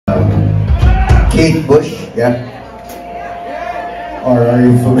Kate Bush, yeah? Or are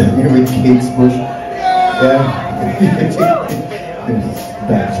you familiar with Kate's Bush? Yeah?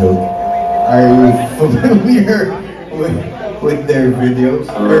 Bad joke. Are you familiar with their videos?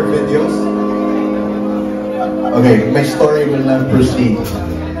 Her videos? Okay, my story will not proceed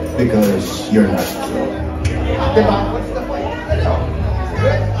because you're not.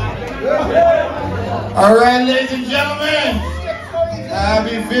 Alright, ladies and gentlemen,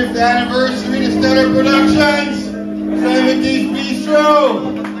 happy 5th anniversary to Stellar Productions, 70s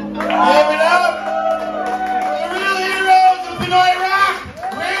Bistro. Give it up for the real heroes of Pinoy rock,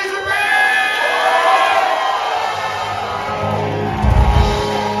 Razorback!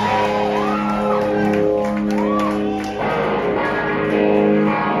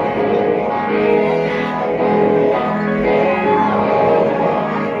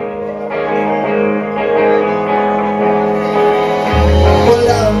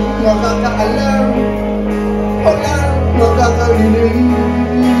 Walang makakaalam, walang makakarinig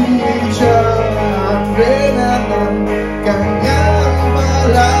siya ang reyna ng kanyang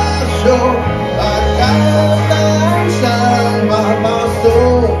palasyo at kahit saan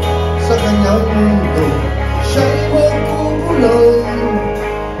mapasok sa kanyang mundo, siya'y magkukulong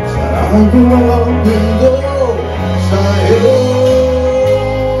sa anumang mundo sa'yo.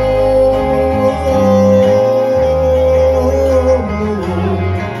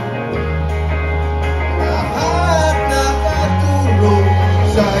 Lahat nakaturo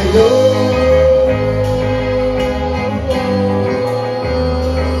sa'yo.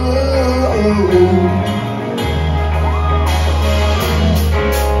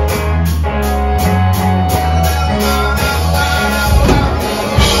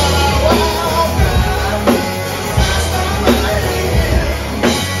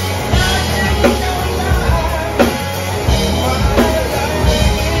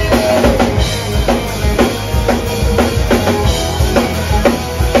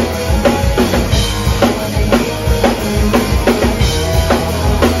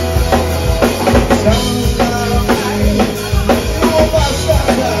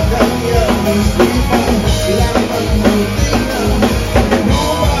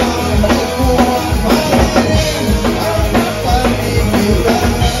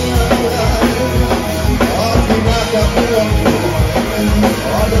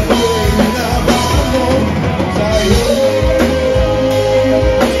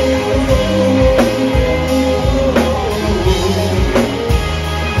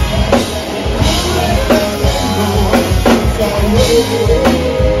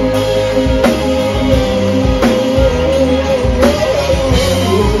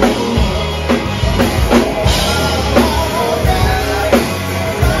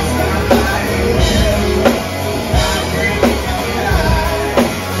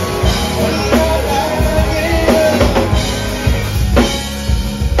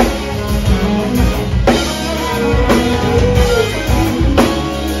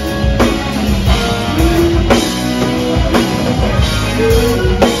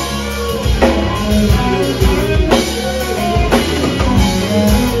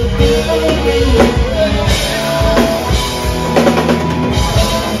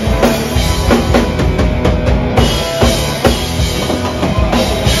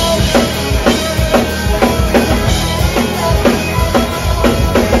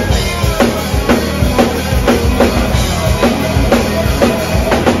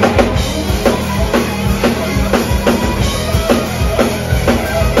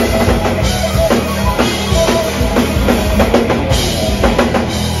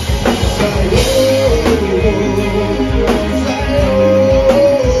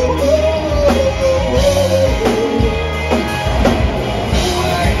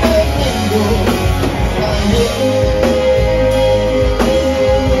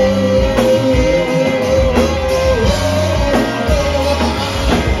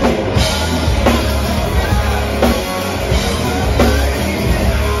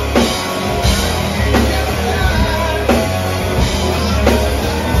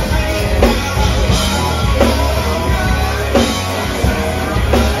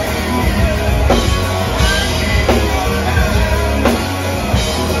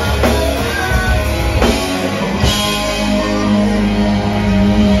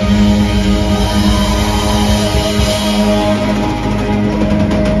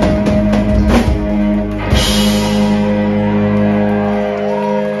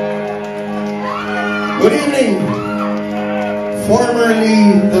 Good evening.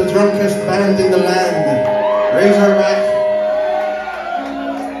 Formerly the drunkest band in the land, Razorback.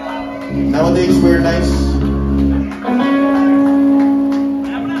 Nowadays we're nice.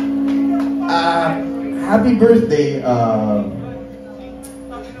 happy birthday,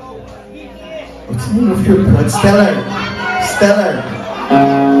 what's the name of your blood? Stellar.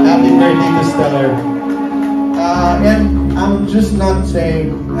 Happy birthday to Stellar. And I'm just not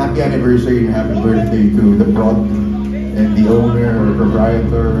saying happy anniversary and happy birthday to the prod and the owner or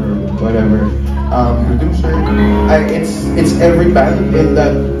proprietor or whatever, producer. It's every band in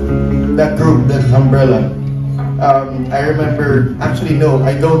that group, that umbrella. I remember, actually no,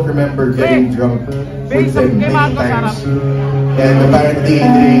 I don't remember getting drunk with them many times. And apparently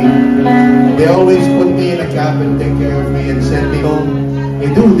they always put me in a cab and take care of me and send me home. They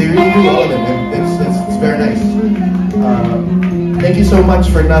do, they really do, all of them. It's very nice. Thank you so much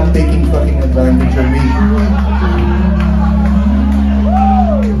for not taking fucking advantage of me.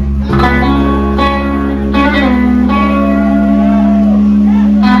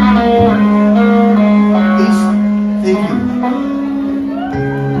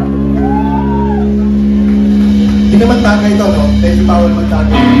 Hindi naman tagay ito, no? Medyo bawal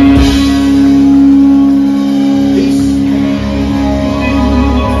magtagay. These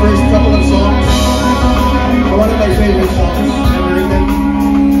first couple of songs are one of my favorite songs ever written.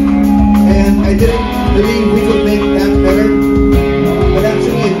 And I didn't believe we could make that better. But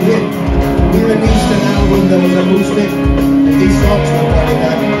actually it did. We released an album that was acoustic. And these songs were part of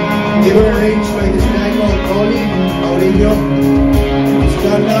that. They were arranged by this guy called NOLI AURILLO. He's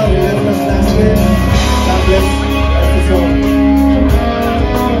gone now, he left us last year. God bless.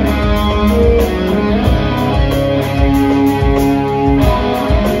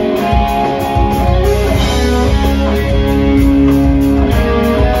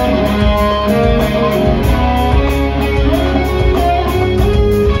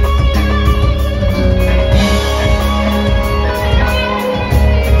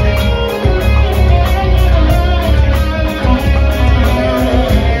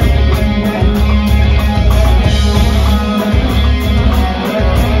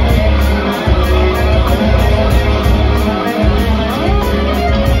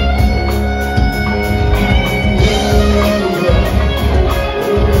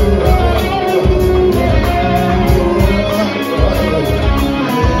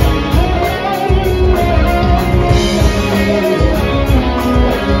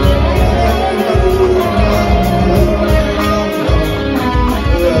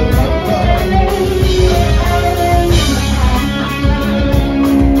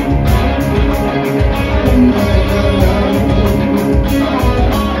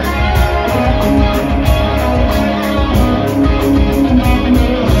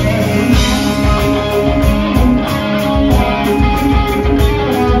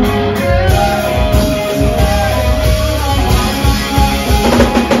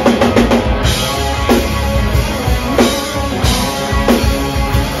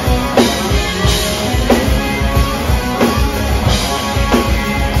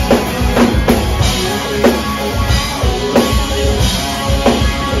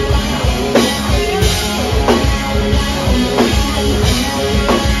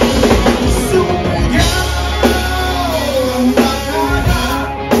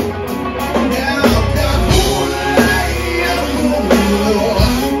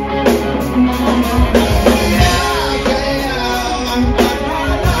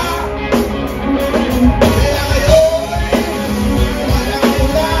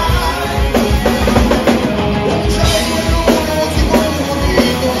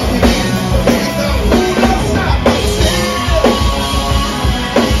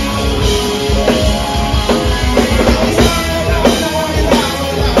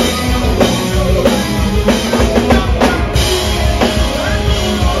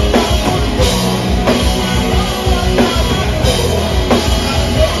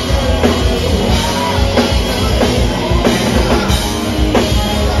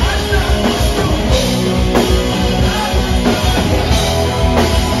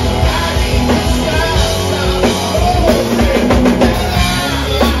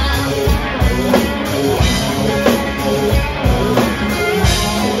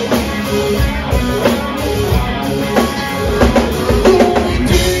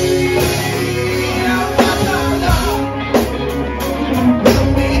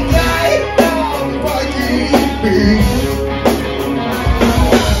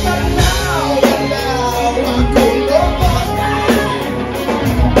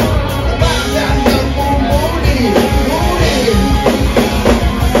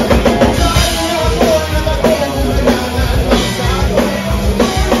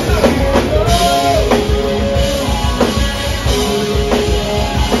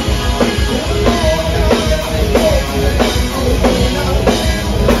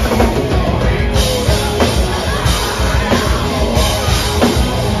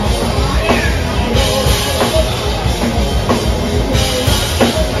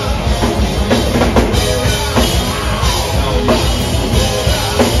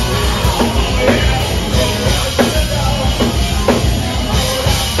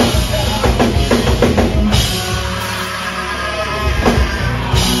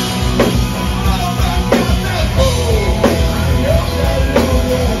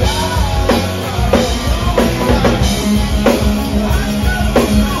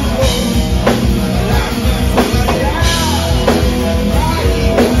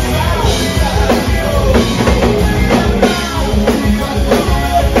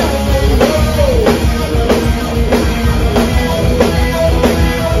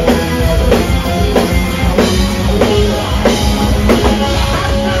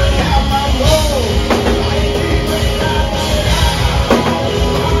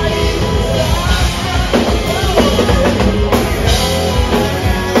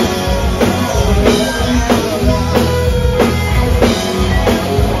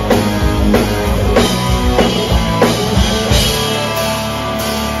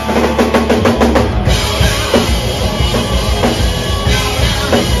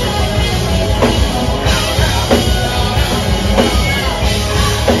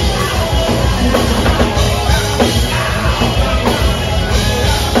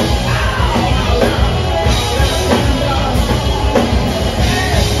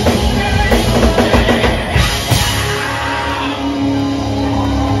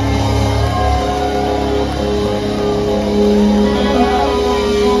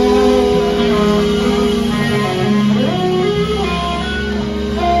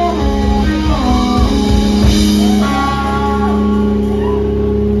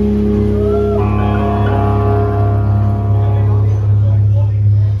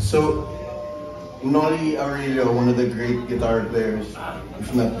 So, NOLI AURILLO, one of the great guitar players,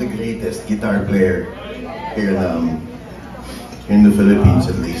 if not the greatest guitar player here in the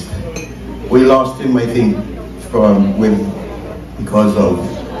Philippines at least. We lost him, I think, because of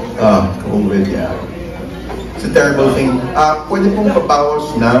COVID, yeah. It's a terrible thing. Pwede pong papawas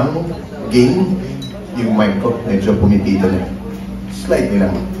ng gain yung mic ko, medyo pumitito na. Slightly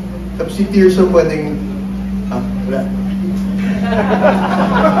lang. Tapos si Tirso pwedeng... wala.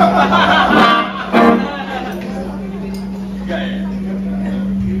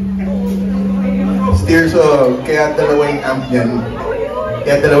 Si Tirso, kaya dalawang amp niyan.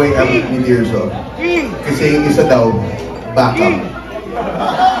 Kaya dalawang amp ni Tirso. Kasi yung isa daw, backup.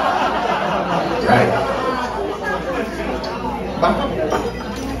 Right? Backup.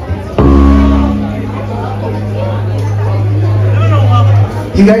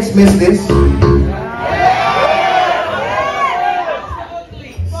 You guys miss this?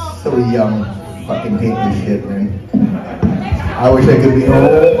 So young, fucking hate this shit, man. I wish I could be home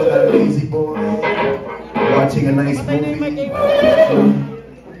with a lazy boy, watching a nice movie.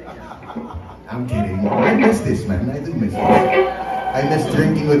 I'm kidding. I miss this, man. I do miss this. I miss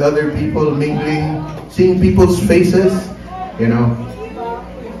drinking with other people, mingling, seeing people's faces, you know.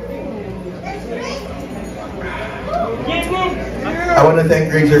 I want to thank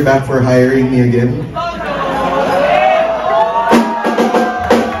RAZORBACK for hiring me again. By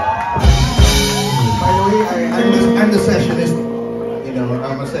the way, I'm the sessionist. You know,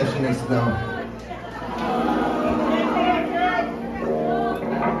 I'm a sessionist now.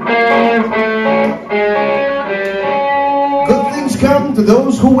 Good things come to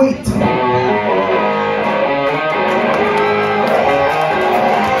those who wait.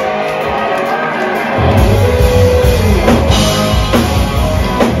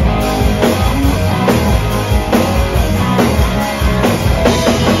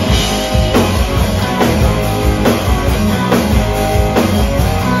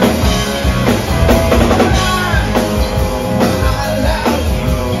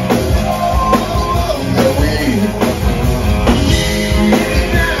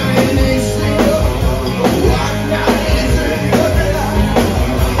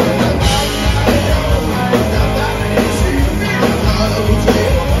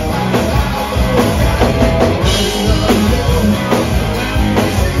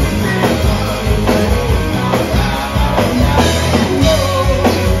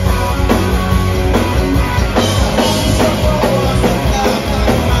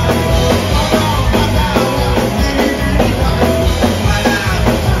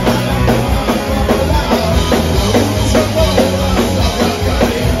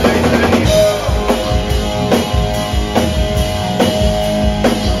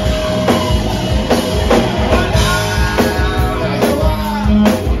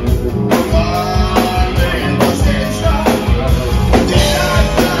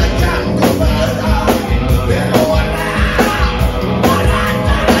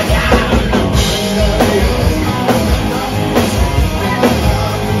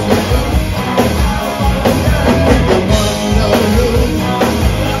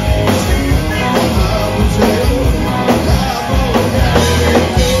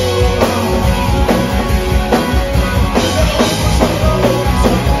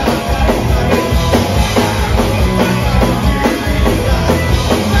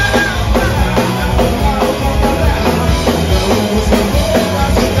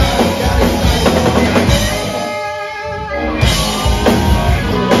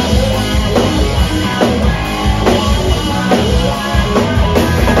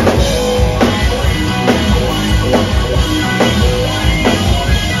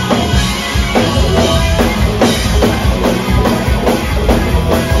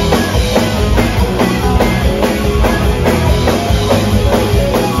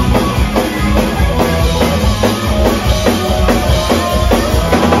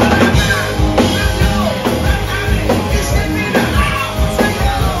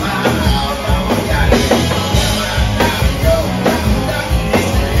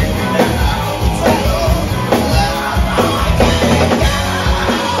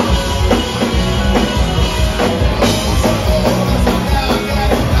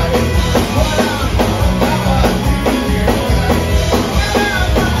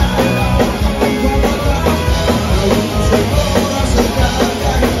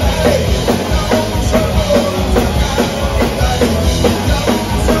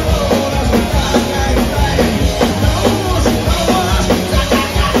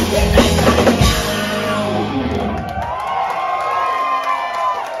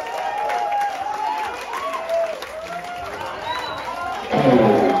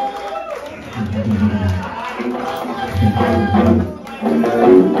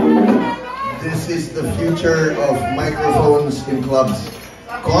 this is the future of microphones in clubs.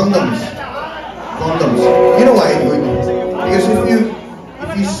 Condoms. Condoms. You know why I do it? Because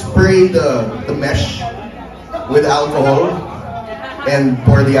if you spray the mesh with alcohol and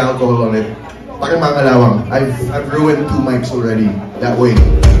pour the alcohol on it, parang mangalawang. I've ruined 2 mics already that way.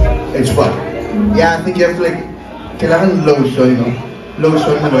 It's fun. Yeah, I think you have to like, kailangan lotion, no?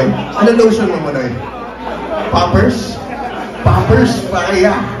 Lotion mo, Noy. Ano lotion mo, Noy? Poppers? Poppers?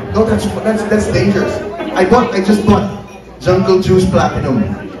 Yeah. No, that's dangerous. I just bought Jungle Juice Platinum.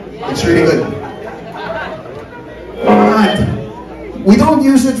 It's really good. But we don't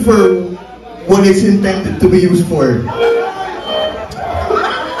use it for what it's intended to be used for.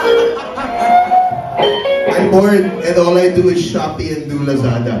 I'm bored and all I do is Shopee and do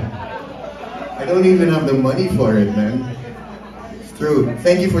Lazada. I don't even have the money for it, man. It's true.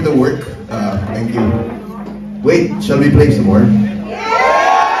 Thank you for the work. Thank you. Wait, shall we play some more?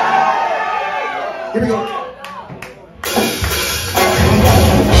 Here we go.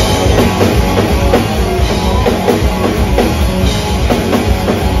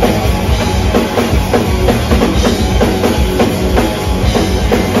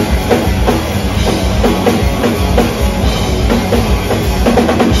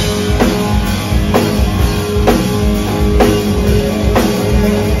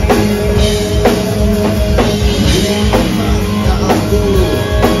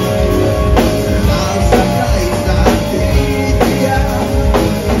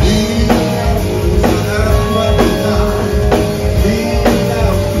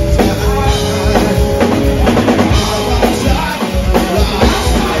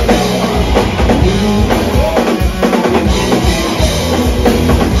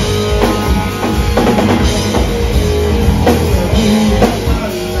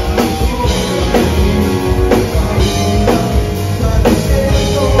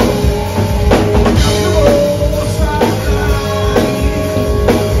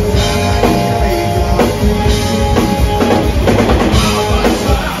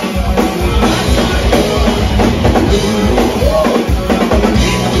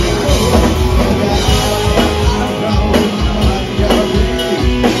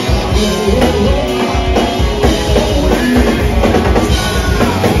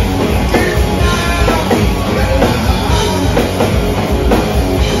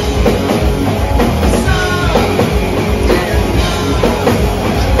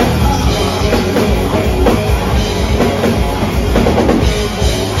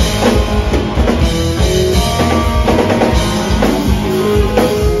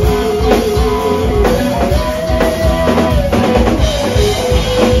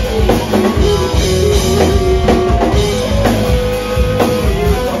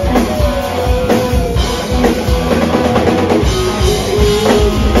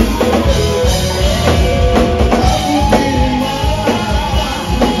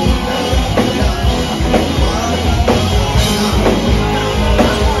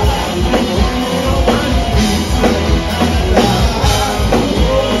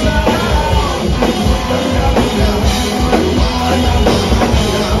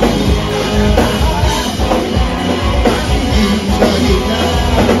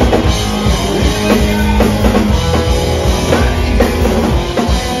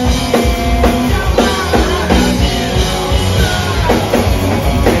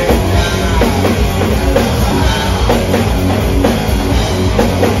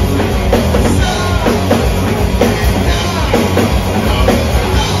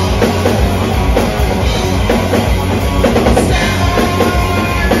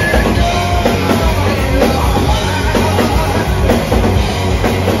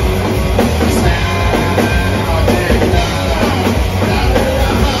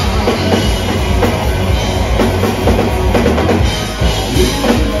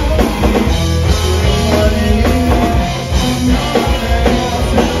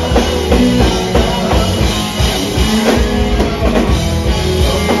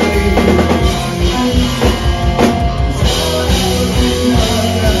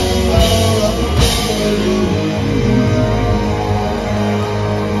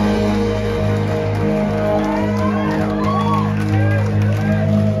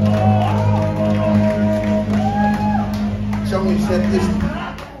 setlist.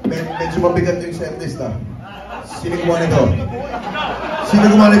 Medyo mabigat yung setlist ah. Sino gumawa nito? Sino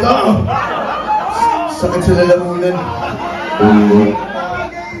gumawa nito? Sakit sa lalamunan.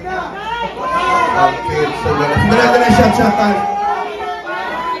 Okay, so dala na shot tayo.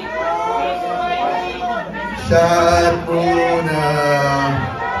 Shot muna.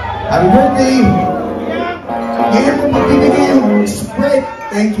 Happy birthday! Ngayon mo magbibigay yung Sprite.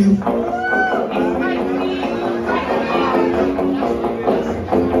 Thank you.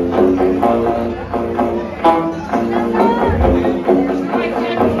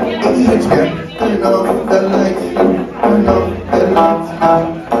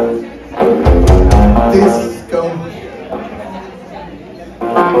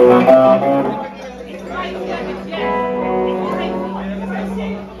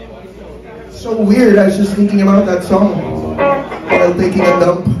 So weird, I was just thinking about that song while taking a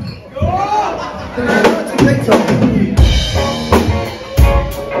dump. It's a great song.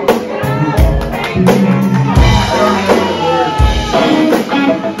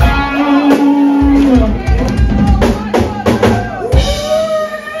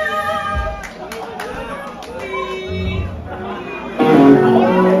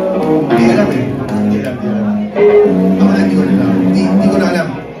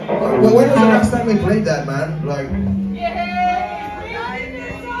 We played that, man. Like,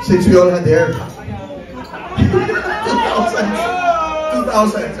 since we all had hair.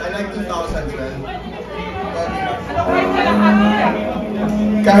 2000s. I like 2000s, man.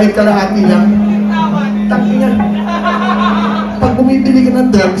 Kahit kalahati lang. Tangina. Pag bumibili ka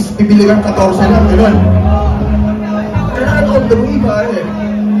ng drugs, bibili kang 14 lang, gano'n. Kailangan all the way, pare.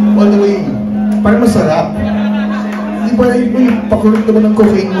 All the way. Parang masarap. Di ba yung pakulot naman ng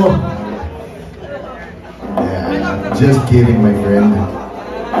cocaine mo? Just kidding, my friend.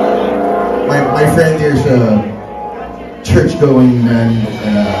 My friend here is a church-going man.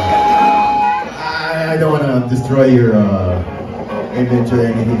 I don't want to destroy your image or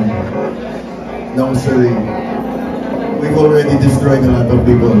anything. No, sorry. We've already destroyed a lot of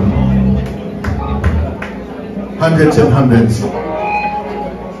people. Hundreds and hundreds.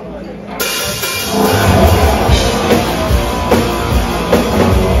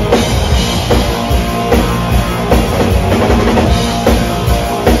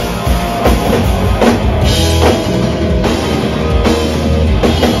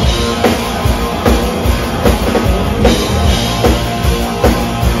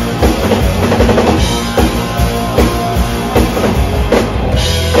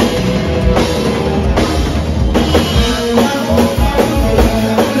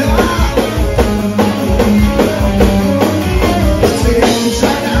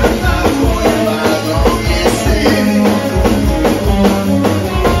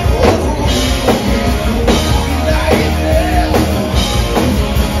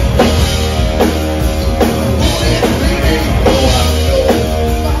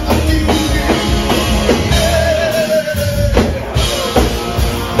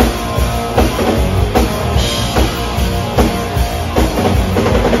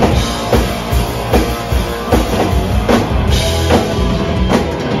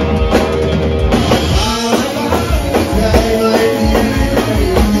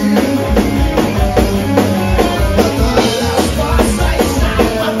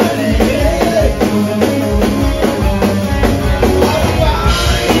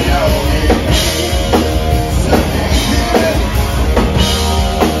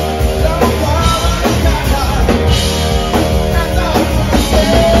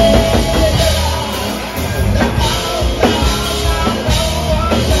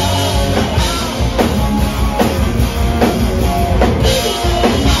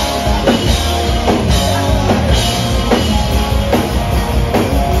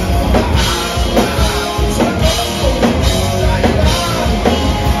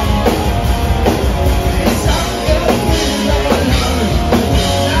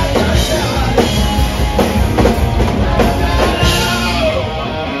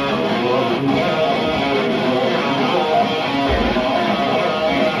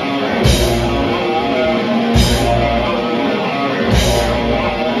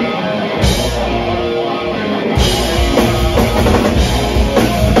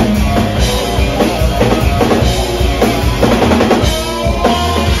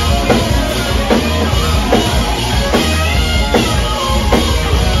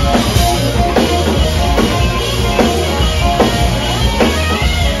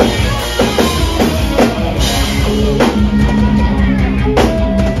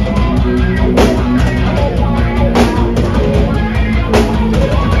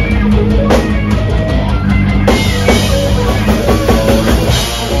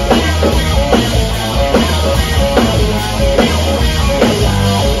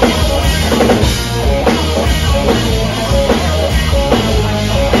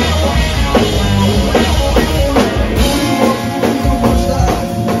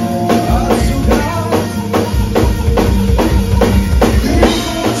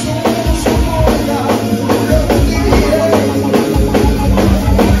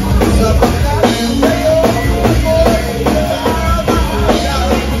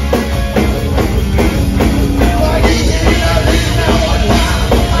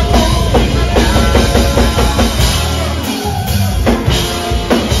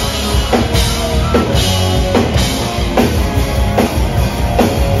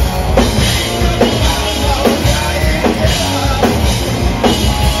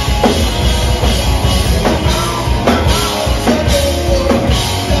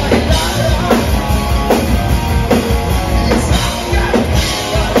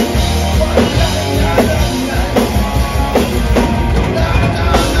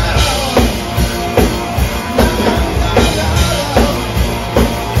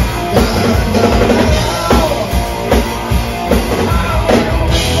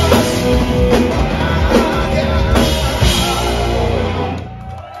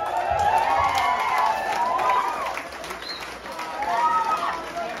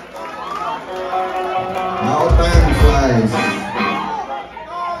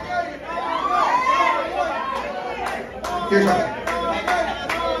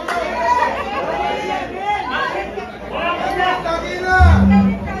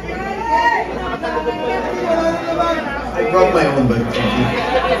 I brought my own, but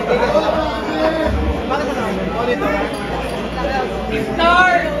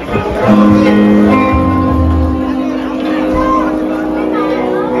Start!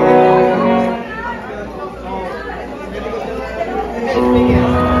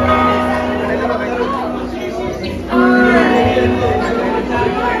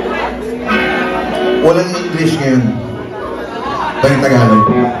 walang English ngayon. Balik Tagalog.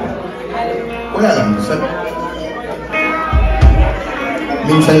 Wala lang.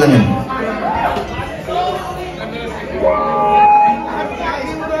 Minsan lang yan.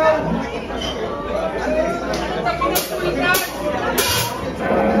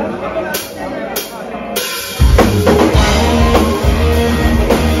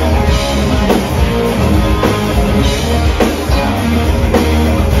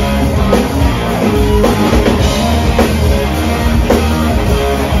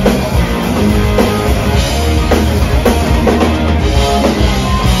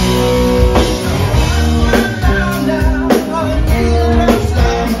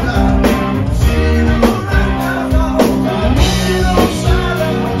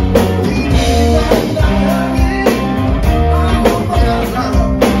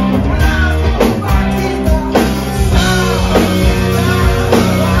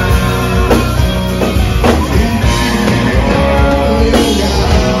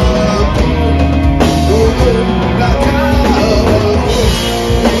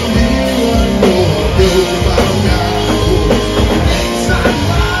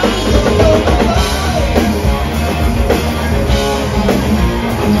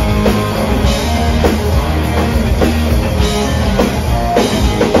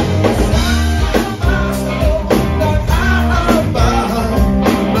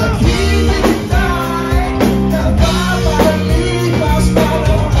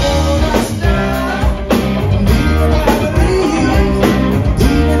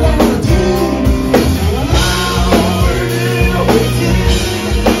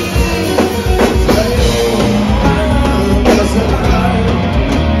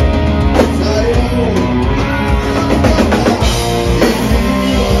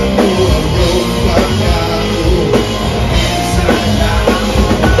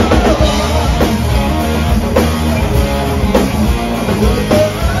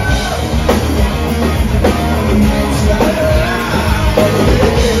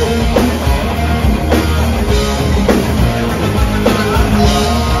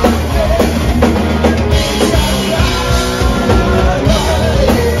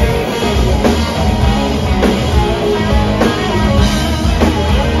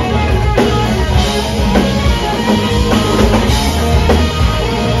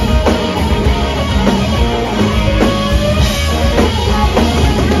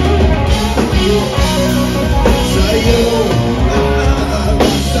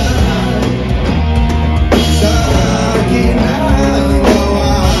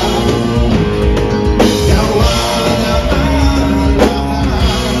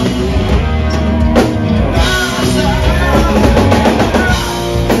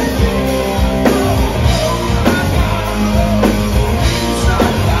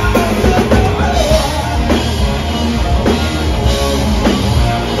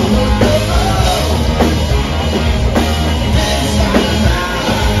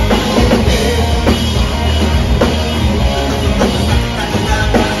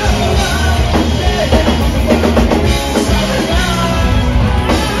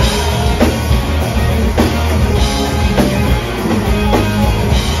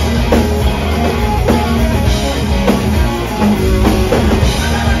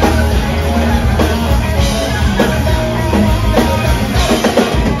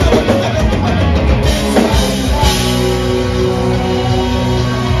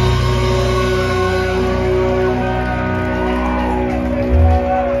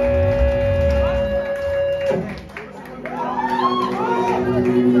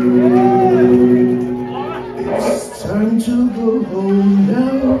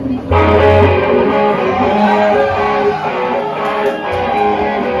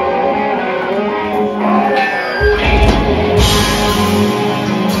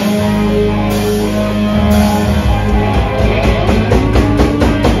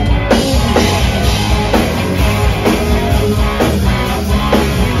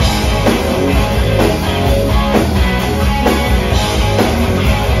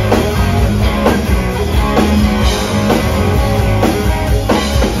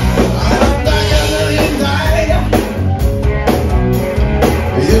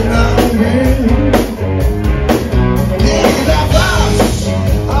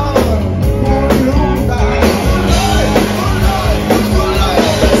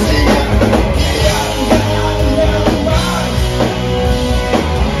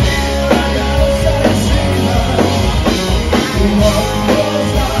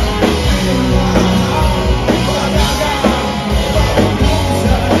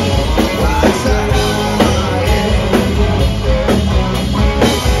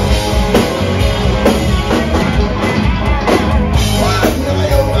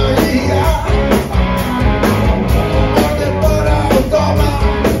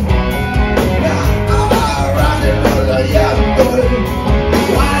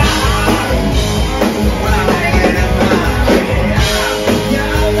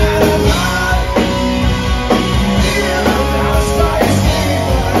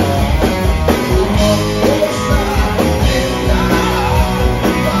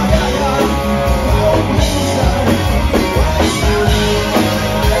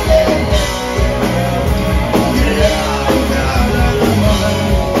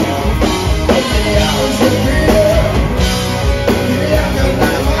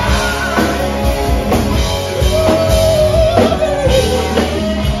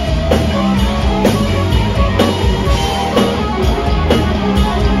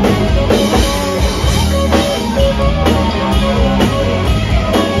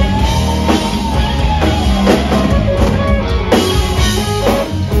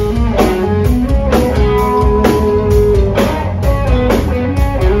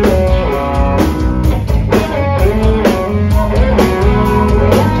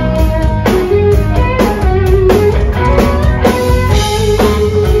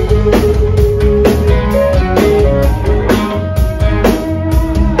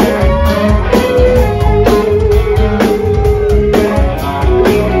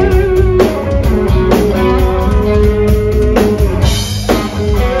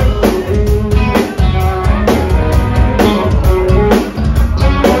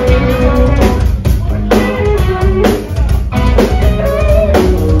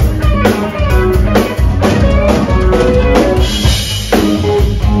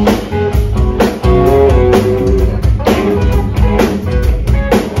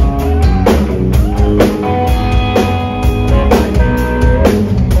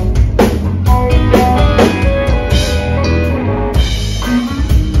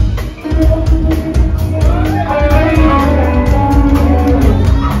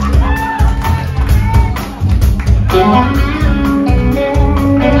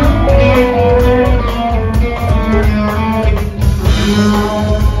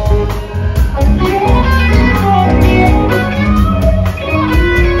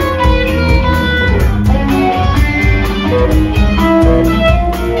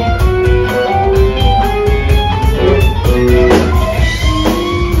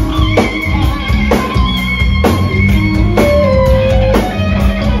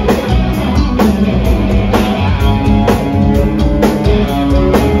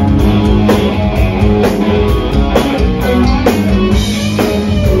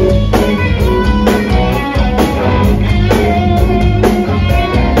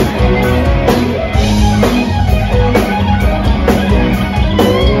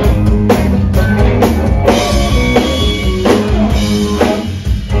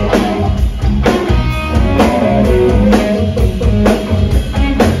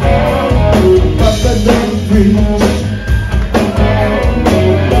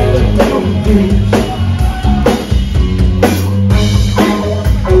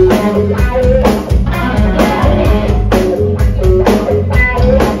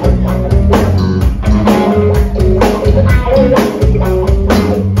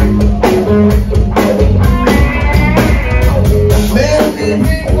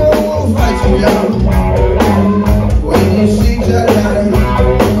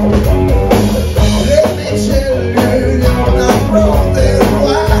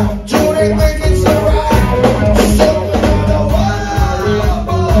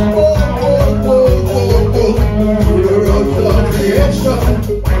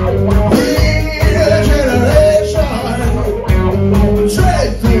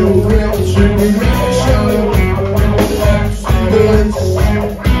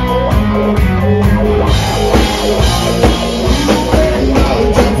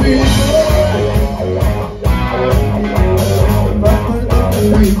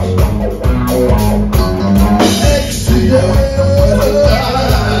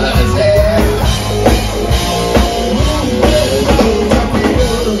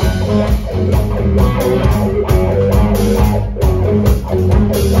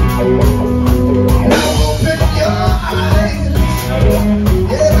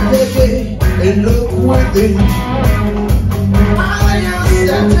 And look within. I am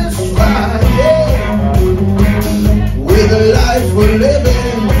satisfied, yeah, with the life we're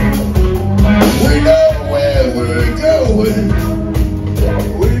living. We know where we're going.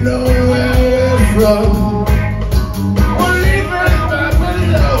 We know where we're from. We're leaving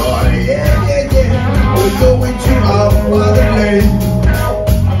Babylon, yeah, yeah, yeah. We're going to our fatherland.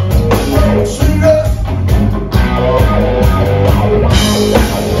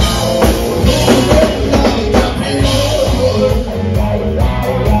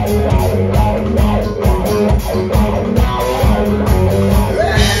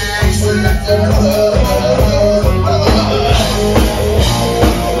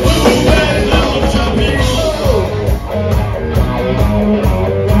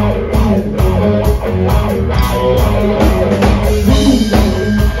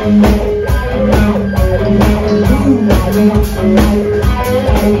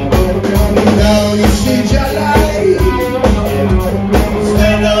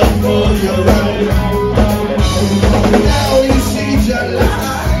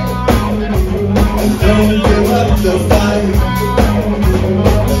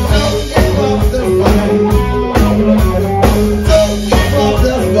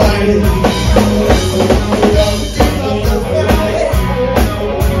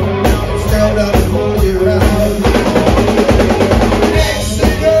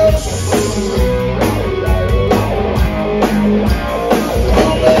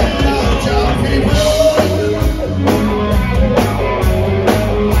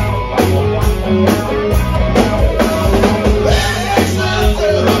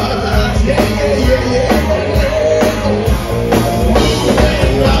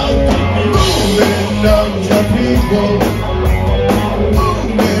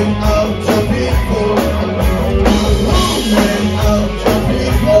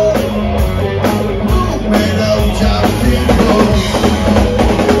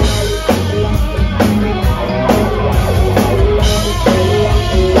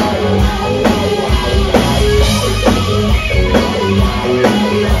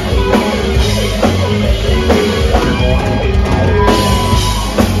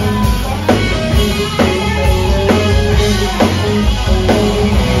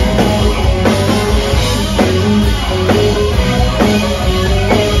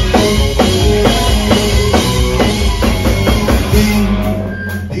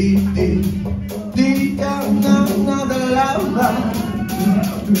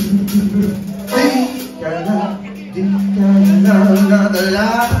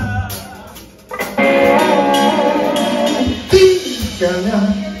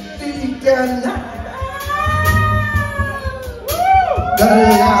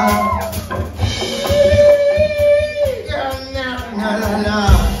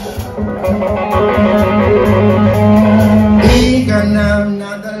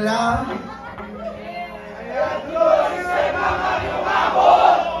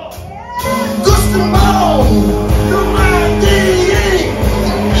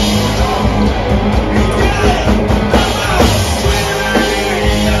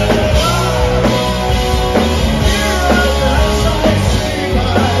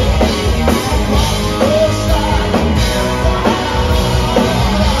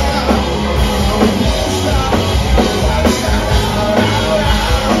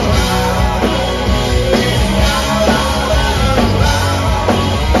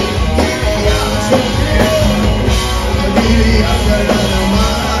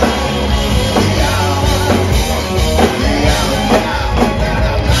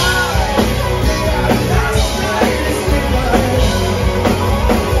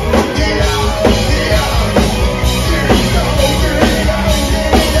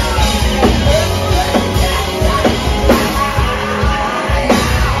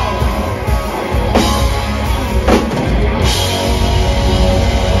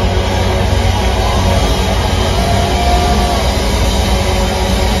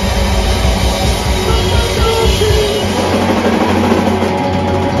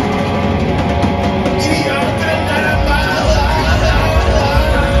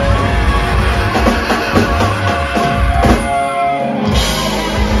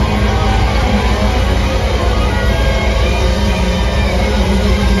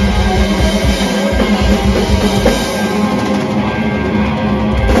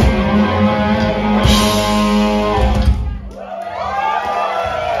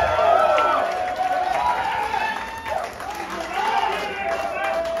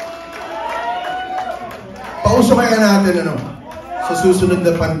 akin, sa susunod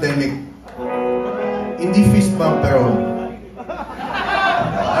na pandemic, hindi fist bump, pero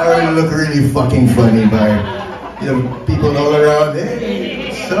I will look really fucking funny by, people all around,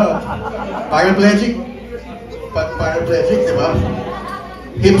 hey, what's up? Paraplegic? Paraplegic, di ba?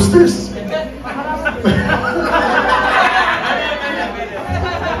 Hipsters?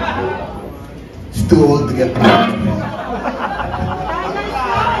 It's too old to get married.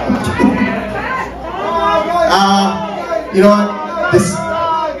 You know what?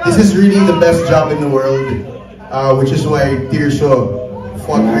 This is really the best job in the world, which is why Tirso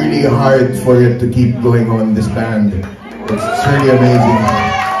fought really hard for it to keep going on this band. It's really amazing.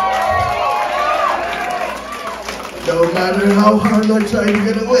 No matter how hard I try to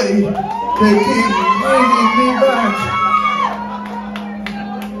get away, they keep bringing me back.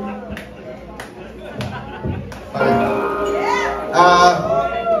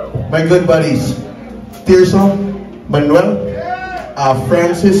 My good buddies, Tirso, Manuel,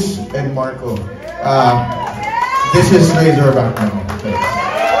 Francis, and Marco. This is Razorback now. Thanks.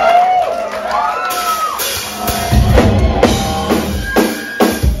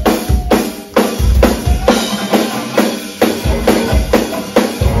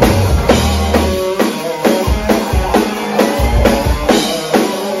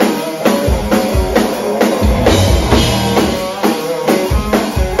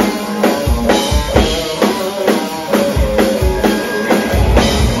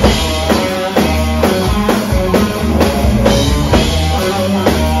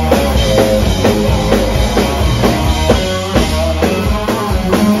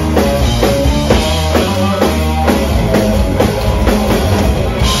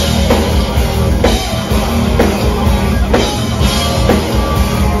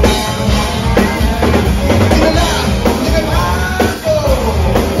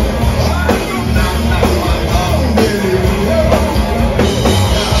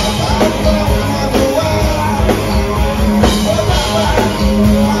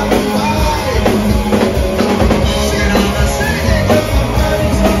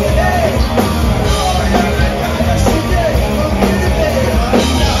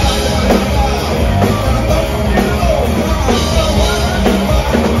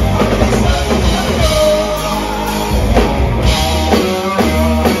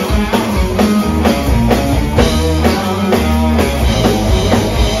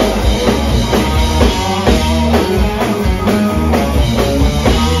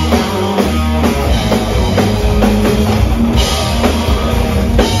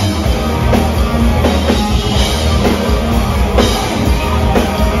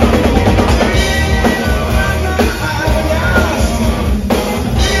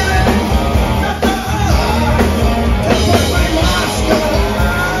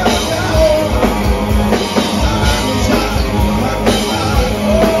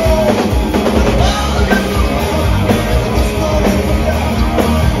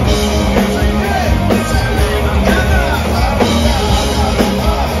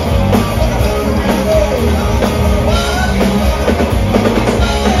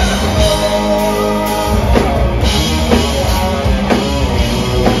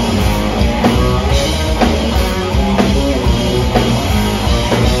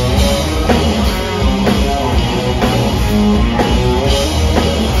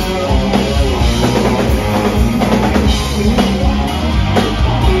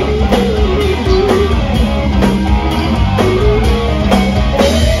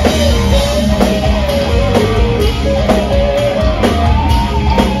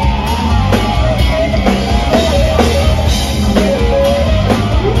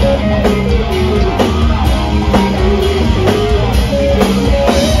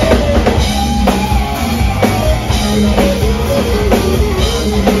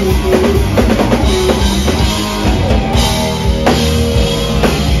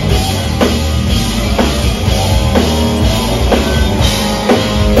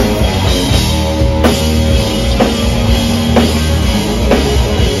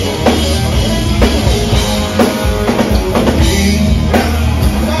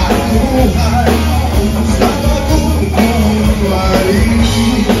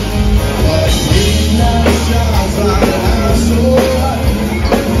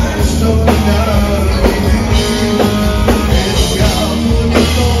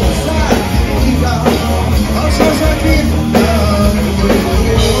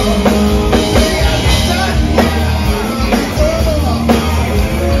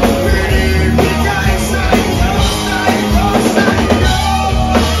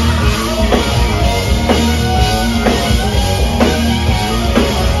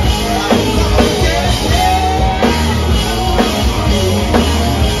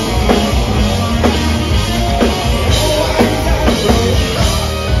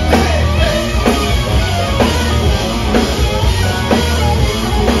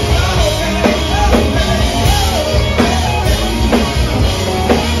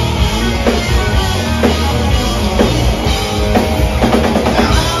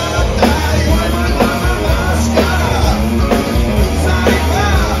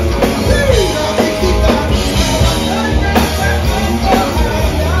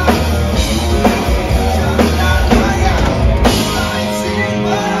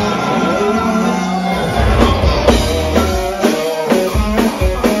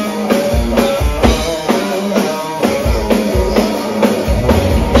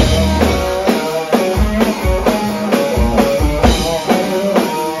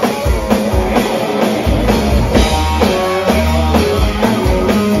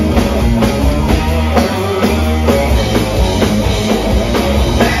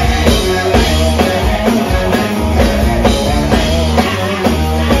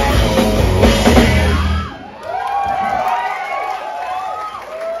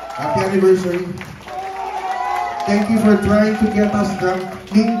 for trying to get us drunk,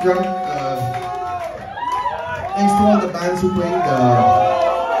 being drunk. Thanks to all the bands who played.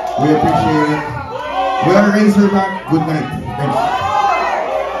 We appreciate it. We are Razorback. Good night. Thanks.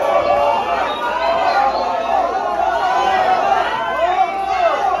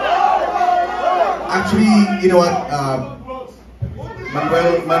 Actually, you know what?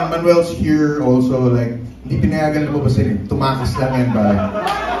 Manuel's here also. Like, hindi pinayagan na lumabas yun. Tumakas lang yan ba?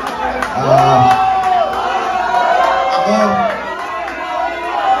 Ako,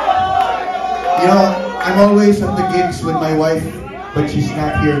 you know, I'm always at the gigs with my wife, but she's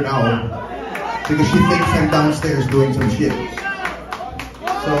not here now because she thinks I'm downstairs doing some shit.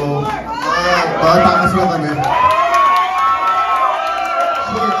 So, takas lang kami.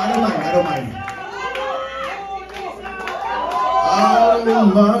 Sure, I don't mind. Our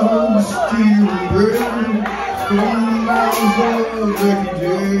love still burns from miles of the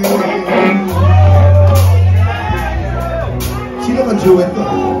day. Sino mag-duet to?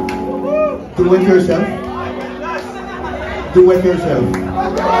 Do it yourself? Do it yourself.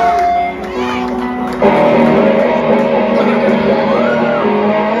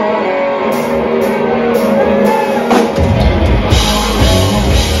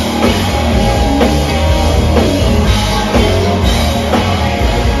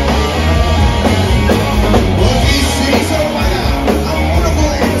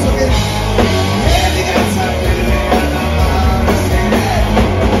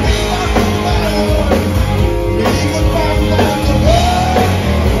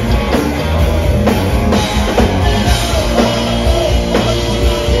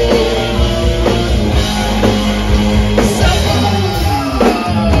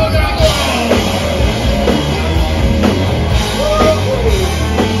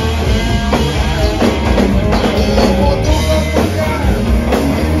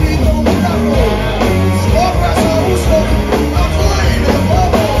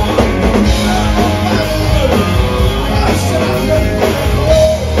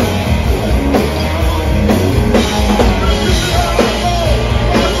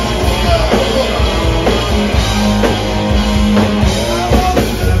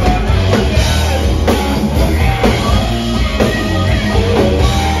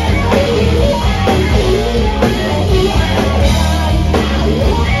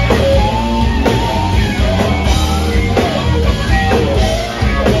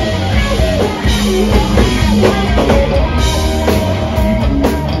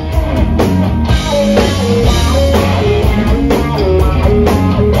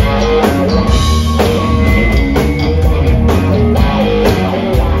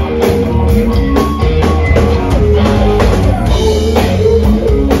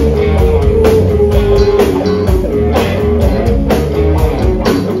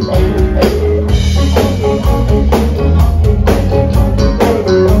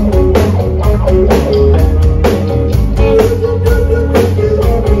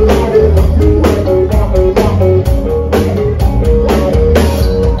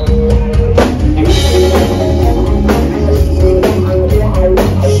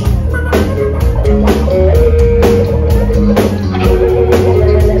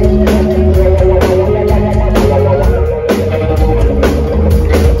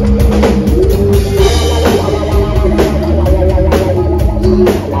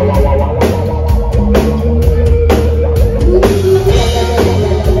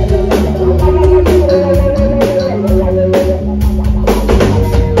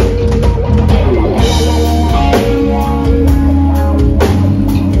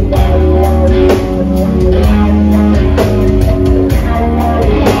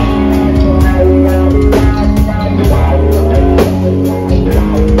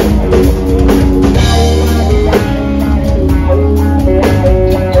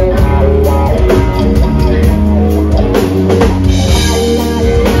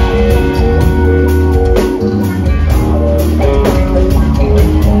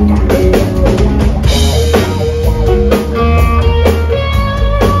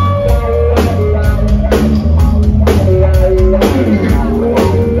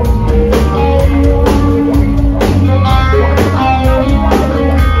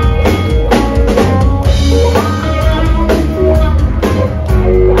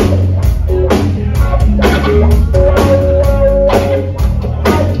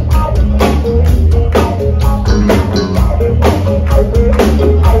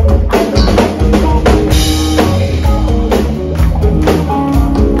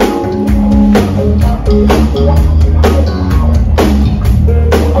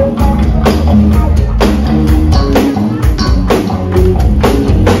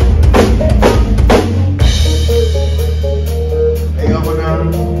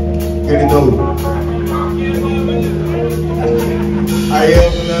 Go! Ayaw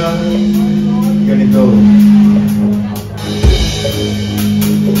mo na ganito.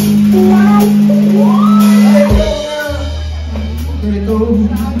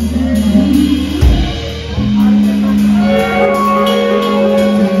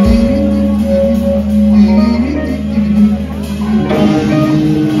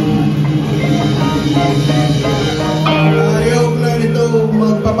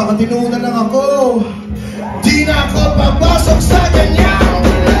 Magpapakatino na lang ako. Di na ako papasok sa ganyan.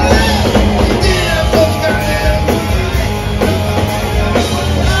 Di na ako kaya.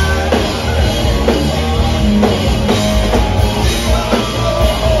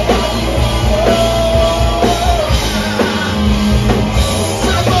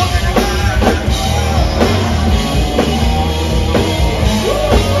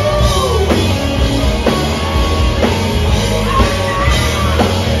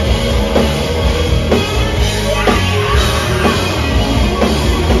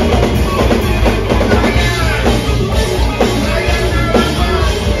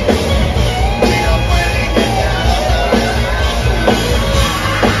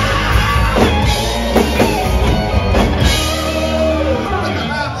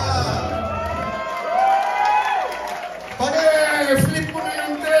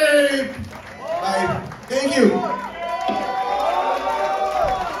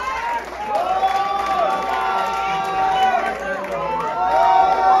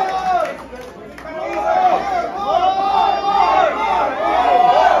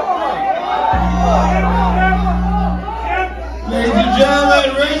 Ladies and gentlemen,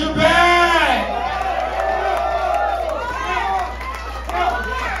 Razorback!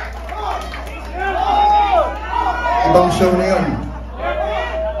 Ibang show na yun.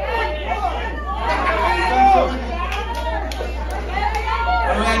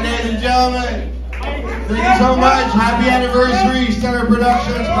 Alright, ladies and gentlemen, thank you so much. Happy anniversary, Stellar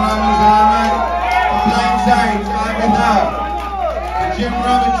Productions. Maraming salamat. Blind Sides, Gitna, Jim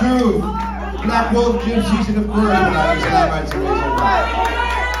Rum and Truth, Black Wolf, Jim Season, of course. Maraming salamat sa Razorback.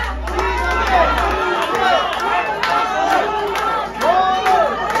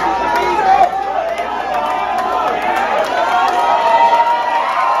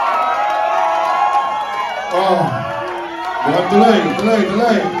 Oh, tuloy.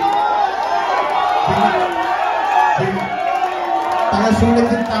 Para sulit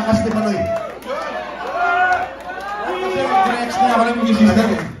yung takas ni Manoy. Next na ako lang mag-isista.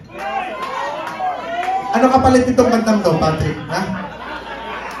 Ano kapalit nitong kantang to, Patrick? Ha?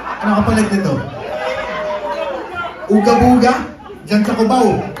 Ano kapalit nito? Uga-buga? Diyan sa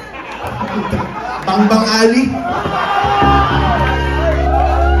Cubao? Bang-bang Ali?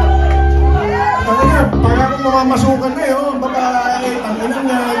 Tangina, para akong mamamasukan na yun. Babae, tangina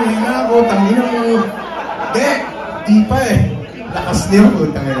nga, hina ako, tangina mo. Di pa eh. Lakas niyo ko,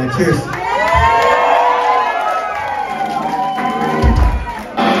 tangina. Cheers.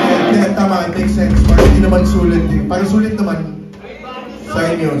 Tama, it makes sense. Para hindi naman sulit eh. Para sulit naman sa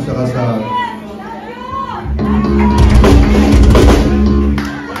inyo, saka sa...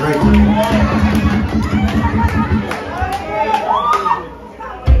 Right.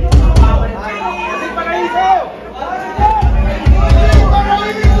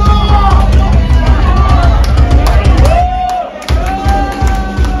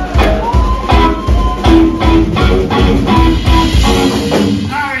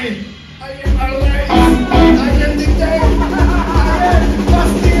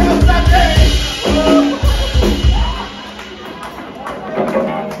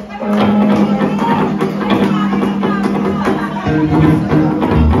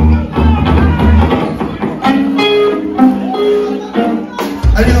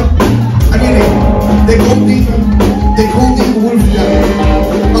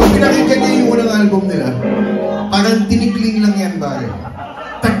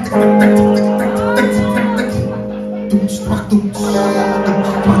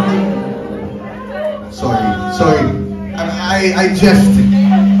 Sorry. I jest,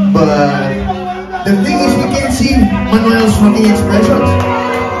 but the thing is we can't see Manuel's funny expressions.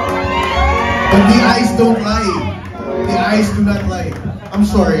 But the eyes don't lie. The eyes do not lie. I'm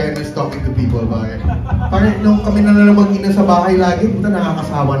sorry, I miss talking to people about it. Parang nung kami na lang mag-ina sa bahay lagi, puta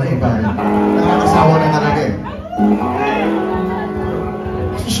nakakasawa na eh, parang. Nakakasawa na talaga eh.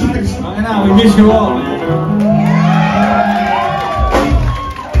 We miss you all, man.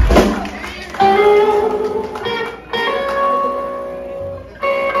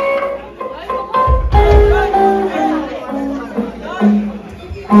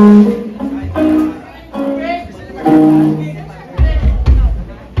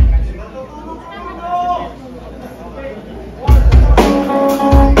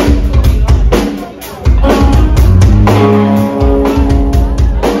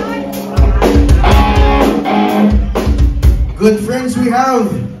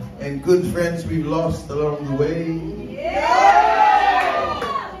 and good friends we've lost along the way.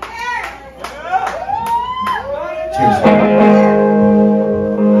 Cheers.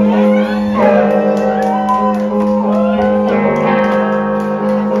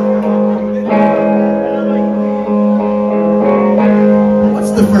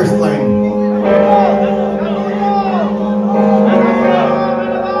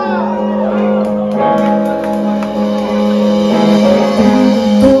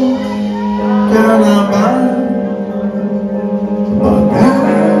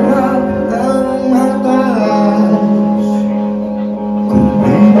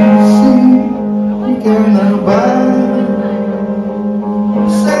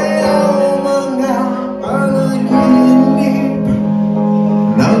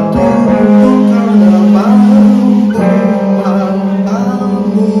 Now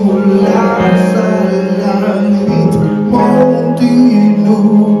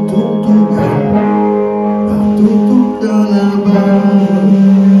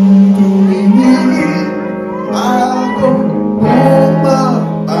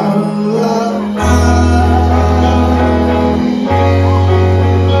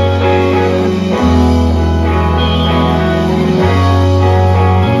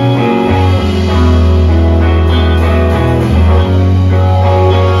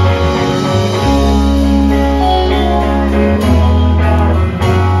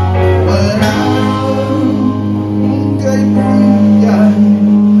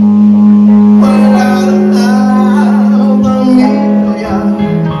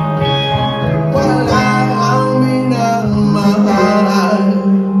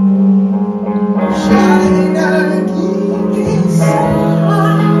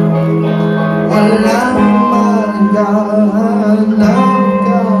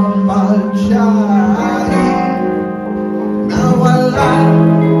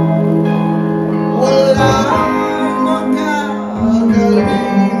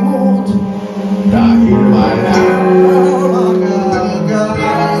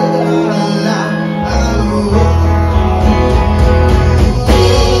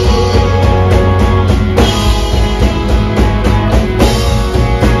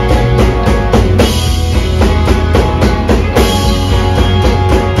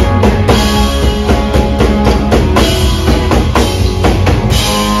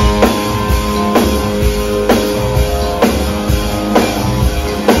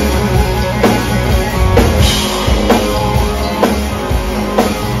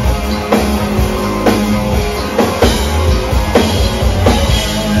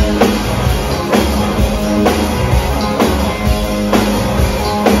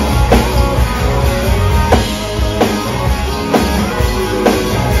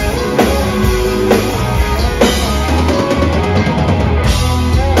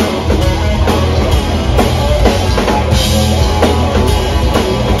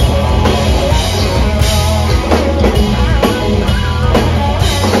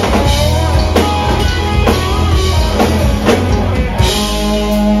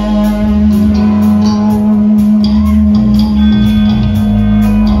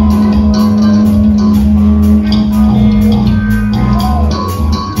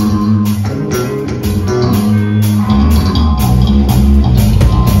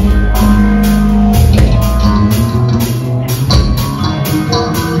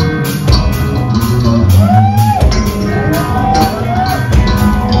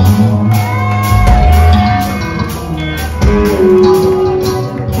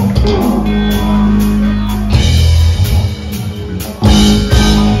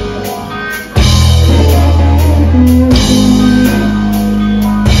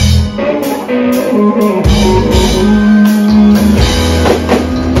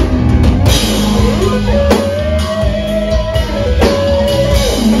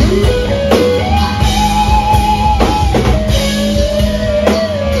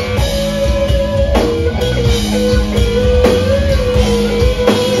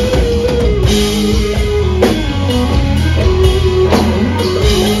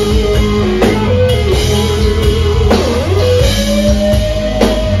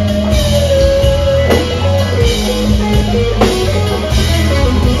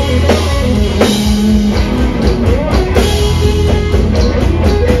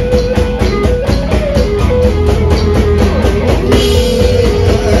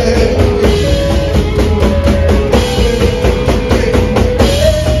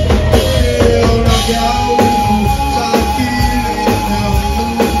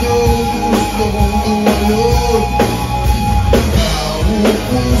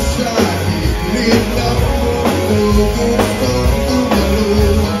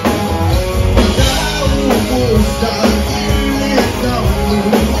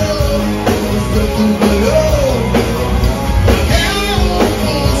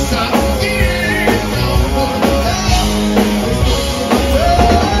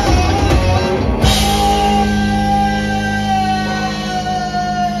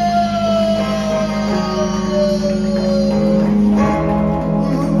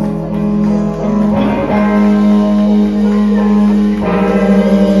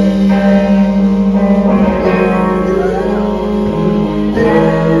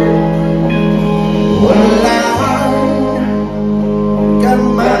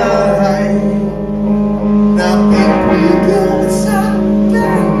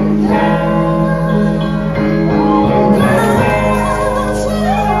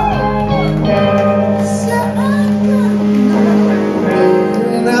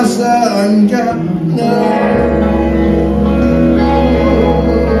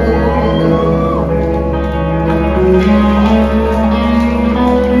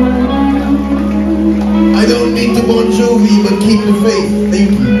faith.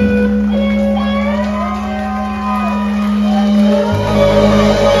 Thank you.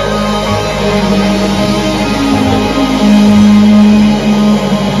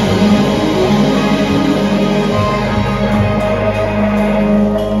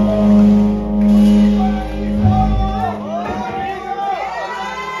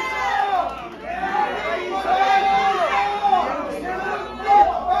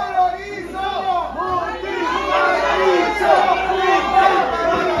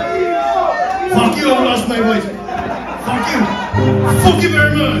 Fuck you, I lost my voice. Fuck you. Fuck you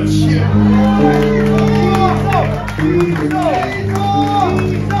very much.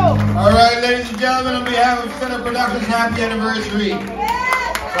 Alright, ladies and gentlemen, on behalf of Center Productions, happy anniversary.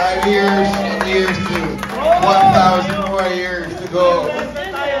 5 years, 8 years to 1,000 more years to go.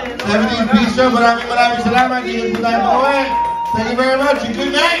 70s BISTRO, maraming salamat. Ingat po tayo pauwi. Thank you very much and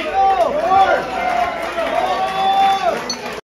good night.